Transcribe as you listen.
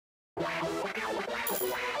Hello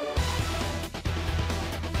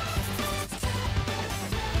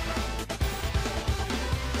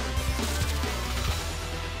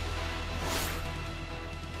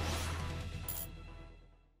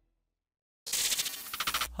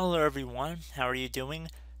everyone, how are you doing?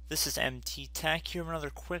 This is MT Tech here with another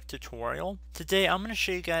quick tutorial. Today I'm going to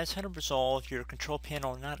show you guys how to resolve your control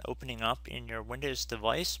panel not opening up in your Windows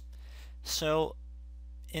device. So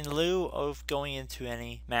in lieu of going into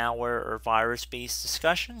any malware or virus-based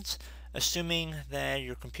discussions, assuming that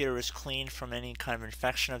your computer is clean from any kind of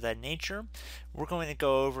infection of that nature, we're going to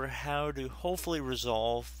go over how to hopefully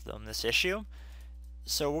resolve this issue.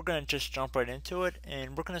 So we're going to just jump right into it,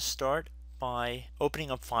 and we're going to start by opening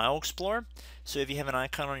up File Explorer. So if you have an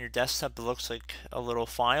icon on your desktop that looks like a little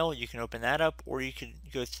file, you can open that up, or you can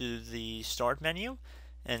go through the Start menu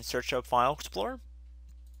and search up File Explorer.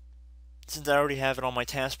 Since I already have it on my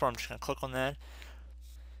taskbar, I'm just going to click on that.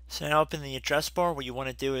 So now up in the address bar, what you want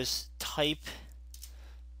to do is type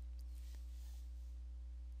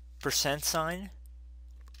 %,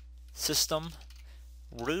 system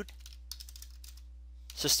root.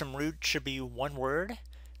 System root should be one word.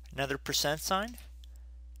 Another %.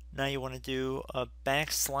 Now you want to do a \,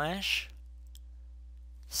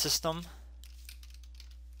 system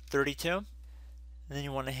 32, and then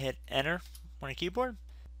you want to hit enter on your keyboard.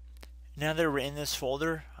 Now that we're in this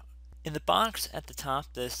folder, in the box at the top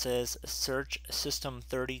that says search system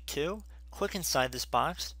 32, click inside this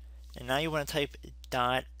box, and now you want to type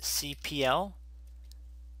 .cpl,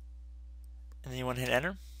 and then you want to hit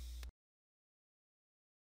enter.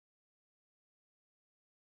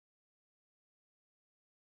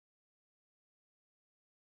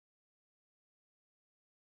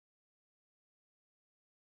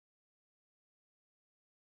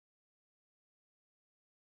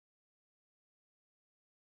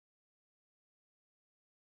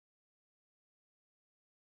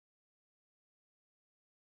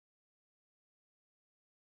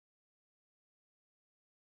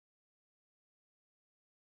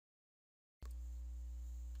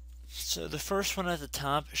 So the first one at the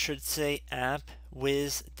top should say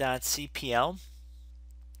app.wiz.cpl,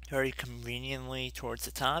 very conveniently towards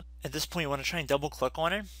the top. At this point you want to try and double click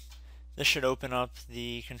on it. This should open up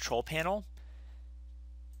the control panel.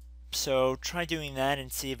 So try doing that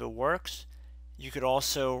and see if it works. You could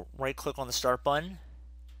also right click on the start button,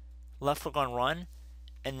 left click on run,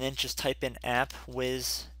 and then just type in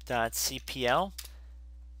app.wiz.cpl.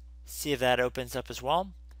 See if that opens up as well.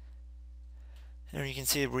 And you can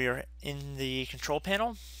see we are in the control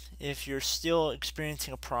panel. If you're still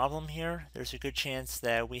experiencing a problem here, there's a good chance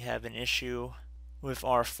that we have an issue with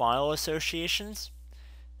our file associations.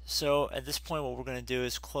 So at this point what we're going to do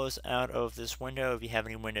is close out of this window if you have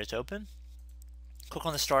any windows open. Click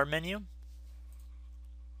on the Start menu.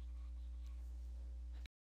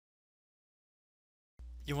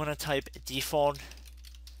 You want to type default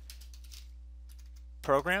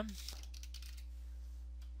program.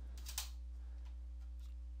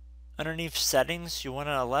 Underneath settings, you want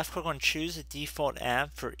to left click on choose a default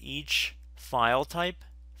app for each file type,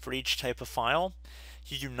 for each type of file.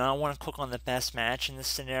 You do not want to click on the best match in this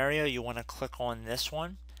scenario. You want to click on this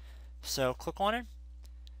one. So click on it.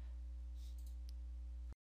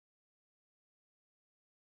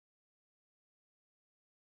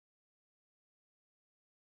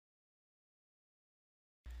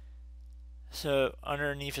 So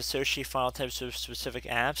underneath associate file types with specific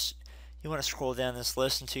apps, you want to scroll down this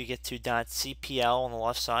list until you get to .cpl on the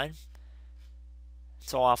left side.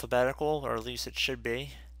 It's all alphabetical, or at least it should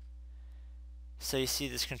be. So you see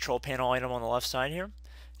this control panel item on the left side here.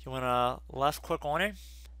 You want to left click on it.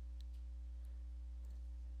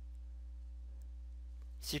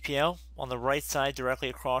 CPL on the right side directly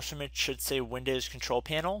across from it should say Windows Control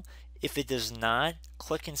Panel. If it does not,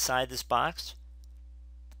 click inside this box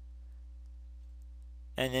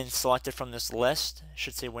and then select it from this list. It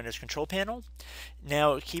should say Windows Control Panel.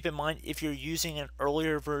 Now keep in mind, if you're using an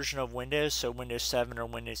earlier version of Windows, so Windows 7 or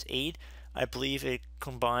Windows 8, I believe it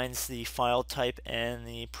combines the file type and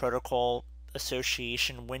the protocol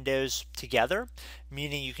association windows together,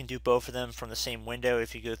 meaning you can do both of them from the same window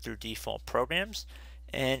if you go through default programs.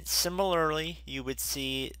 And similarly, you would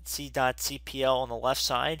see c.cpl on the left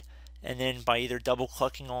side, and then by either double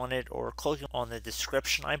clicking on it or clicking on the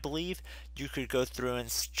description, I believe, you could go through and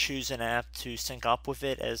choose an app to sync up with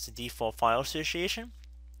it as the default file association.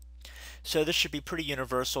 So this should be pretty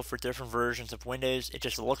universal for different versions of Windows. It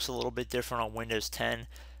just looks a little bit different on Windows 10,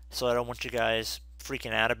 so I don't want you guys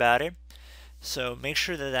freaking out about it. So make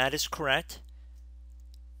sure that that is correct,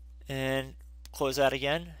 and close that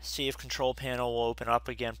again. See if Control Panel will open up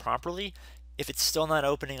again properly. If it's still not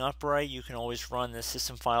opening up right, you can always run the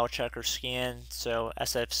system file checker scan, so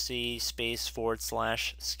sfc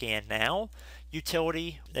 /scan now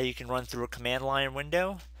utility that you can run through a command line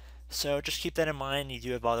window. So just keep that in mind. You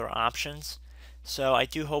do have other options. So I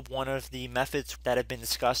do hope one of the methods that have been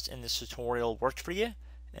discussed in this tutorial worked for you.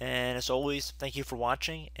 And as always, thank you for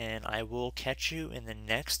watching, and I will catch you in the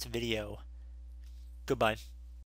next video. Goodbye.